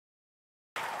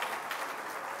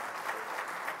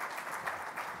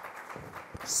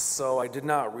So I did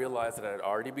not realize that I'd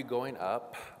already be going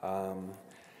up, and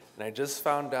I just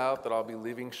found out that I'll be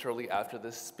leaving shortly after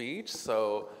this speech.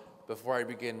 So before I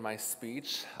begin my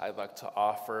speech, I'd like to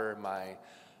offer my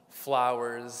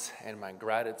flowers and my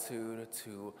gratitude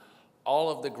to all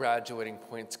of the graduating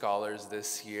Point Scholars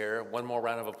this year. One more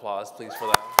round of applause, please, for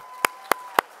them.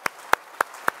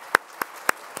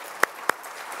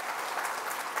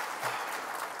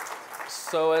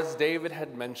 So as David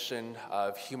had mentioned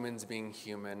of humans being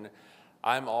human,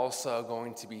 I'm also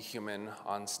going to be human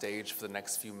on stage for the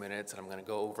next few minutes, and I'm going to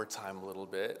go over time a little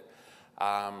bit.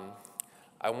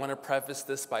 I want to preface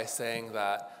this by saying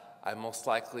that I most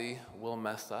likely will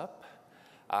mess up.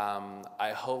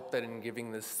 I hope that in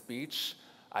giving this speech,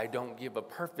 I don't give a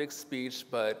perfect speech,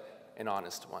 but an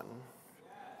honest one.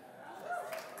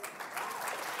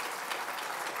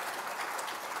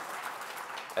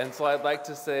 And so I'd like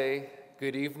to say,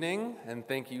 good evening, and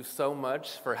thank you so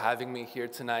much for having me here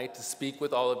tonight to speak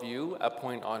with all of you at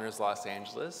Point Honors Los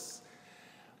Angeles.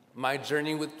 My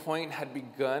journey with Point had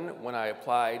begun when I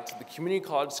applied to the Community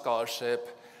College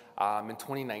Scholarship in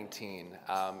 2019.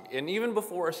 And even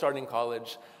before starting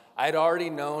college, I'd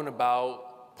already known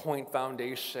about Point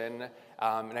Foundation,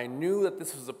 and I knew that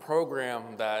this was a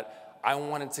program that I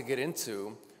wanted to get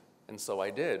into, and so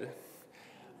I did.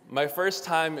 My first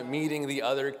time meeting the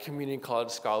other community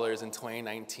college scholars in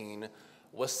 2019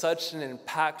 was such an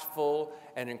impactful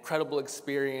and incredible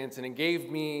experience, and it gave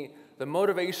me the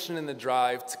motivation and the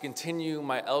drive to continue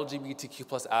my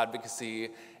LGBTQ+ advocacy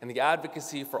and the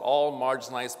advocacy for all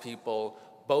marginalized people,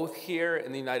 both here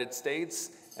in the United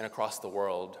States and across the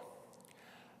world.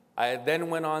 I then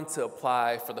went on to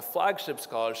apply for the flagship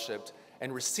scholarship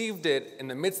and received it in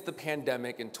the midst of the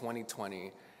pandemic in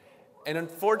 2020. And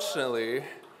unfortunately,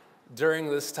 during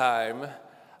this time,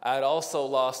 I had also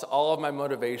lost all of my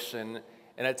motivation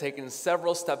and had taken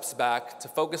several steps back to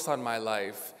focus on my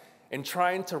life and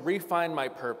trying to refine my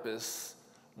purpose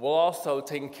while also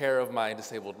taking care of my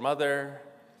disabled mother,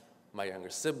 my younger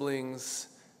siblings,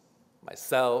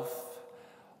 myself,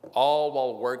 all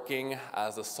while working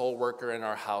as a sole worker in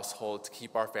our household to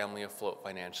keep our family afloat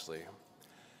financially.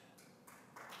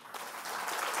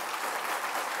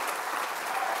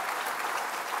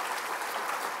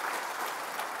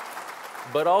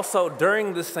 But also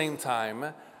during the same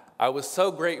time, I was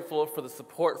so grateful for the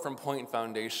support from Point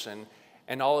Foundation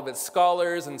and all of its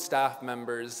scholars and staff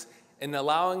members in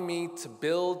allowing me to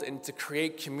build and to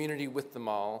create community with them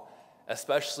all,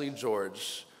 especially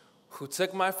George, who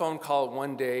took my phone call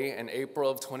one day in April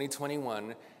of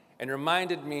 2021 and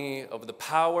reminded me of the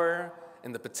power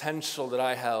and the potential that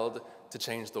I held to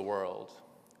change the world.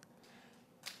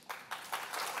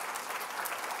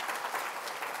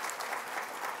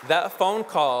 That phone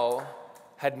call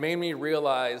had made me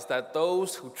realize that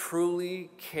those who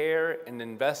truly care and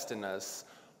invest in us,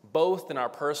 both in our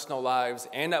personal lives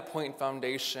and at Point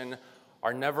Foundation,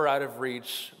 are never out of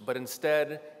reach, but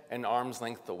instead an arm's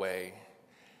length away.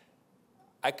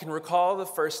 I can recall the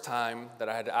first time that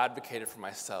I had advocated for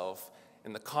myself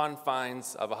in the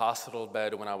confines of a hospital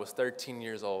bed when I was 13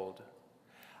 years old.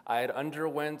 I had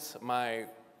underwent my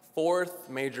 4th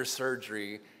major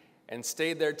surgery and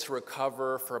stayed there to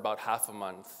recover for about half a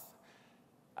month.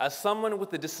 As someone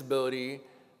with a disability,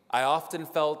 I often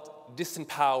felt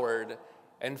disempowered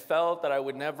and felt that I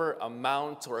would never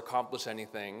amount or accomplish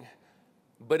anything.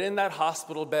 But in that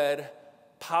hospital bed,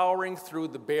 powering through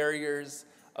the barriers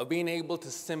of being able to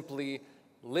simply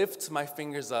lift my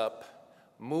fingers up,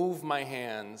 move my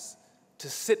hands, to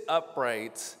sit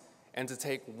upright, and to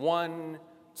take 1,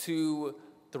 2,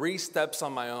 3 steps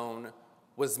on my own,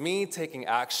 was me taking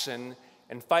action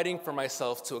and fighting for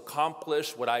myself to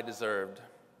accomplish what I deserved.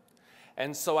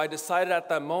 And so I decided at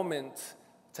that moment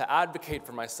to advocate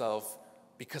for myself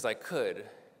because I could.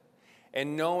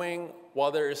 And knowing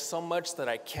while there is so much that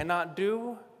I cannot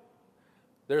do,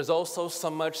 there's also so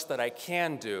much that I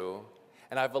can do.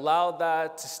 And I've allowed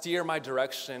that to steer my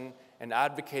direction in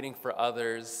advocating for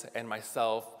others and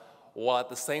myself, while at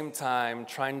the same time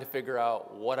trying to figure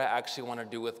out what I actually want to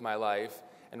do with my life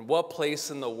and what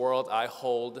place in the world I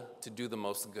hold to do the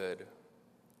most good.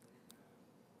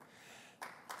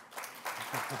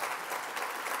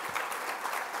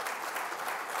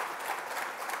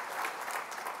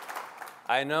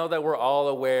 I know that we're all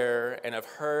aware and have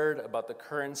heard about the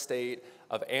current state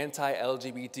of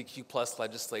anti-LGBTQ+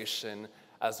 legislation,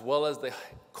 as well as the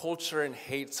culture and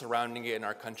hate surrounding it in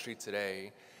our country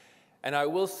today. And I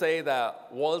will say that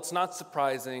while it's not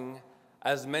surprising,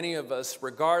 as many of us,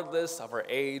 regardless of our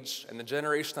age and the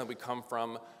generation that we come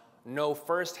from, know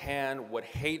firsthand what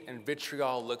hate and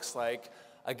vitriol looks like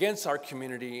against our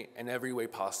community in every way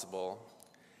possible.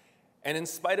 And in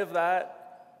spite of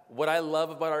that, what I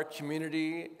love about our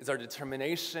community is our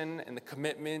determination and the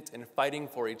commitment in fighting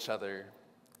for each other.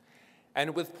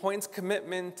 And with Point's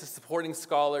commitment to supporting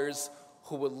scholars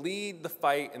who will lead the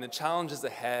fight and the challenges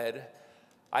ahead,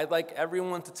 I'd like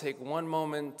everyone to take one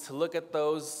moment to look at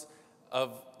those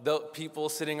of the people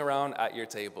sitting around at your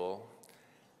table,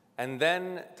 and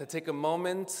then to take a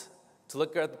moment to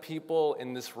look at the people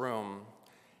in this room,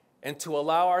 and to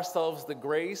allow ourselves the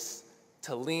grace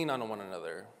to lean on one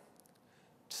another,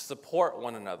 to support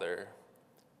one another,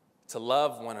 to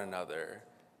love one another,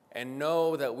 and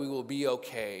know that we will be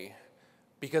okay,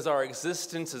 because our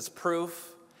existence is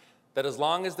proof that as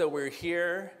long as that we're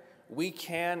here, we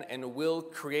can and will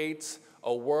create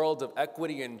a world of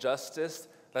equity and justice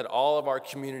that all of our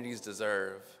communities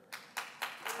deserve.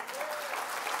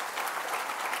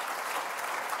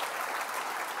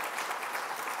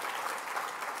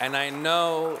 And I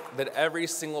know that every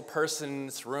single person in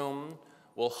this room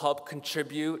will help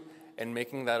contribute in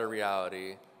making that a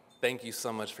reality. Thank you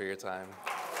so much for your time.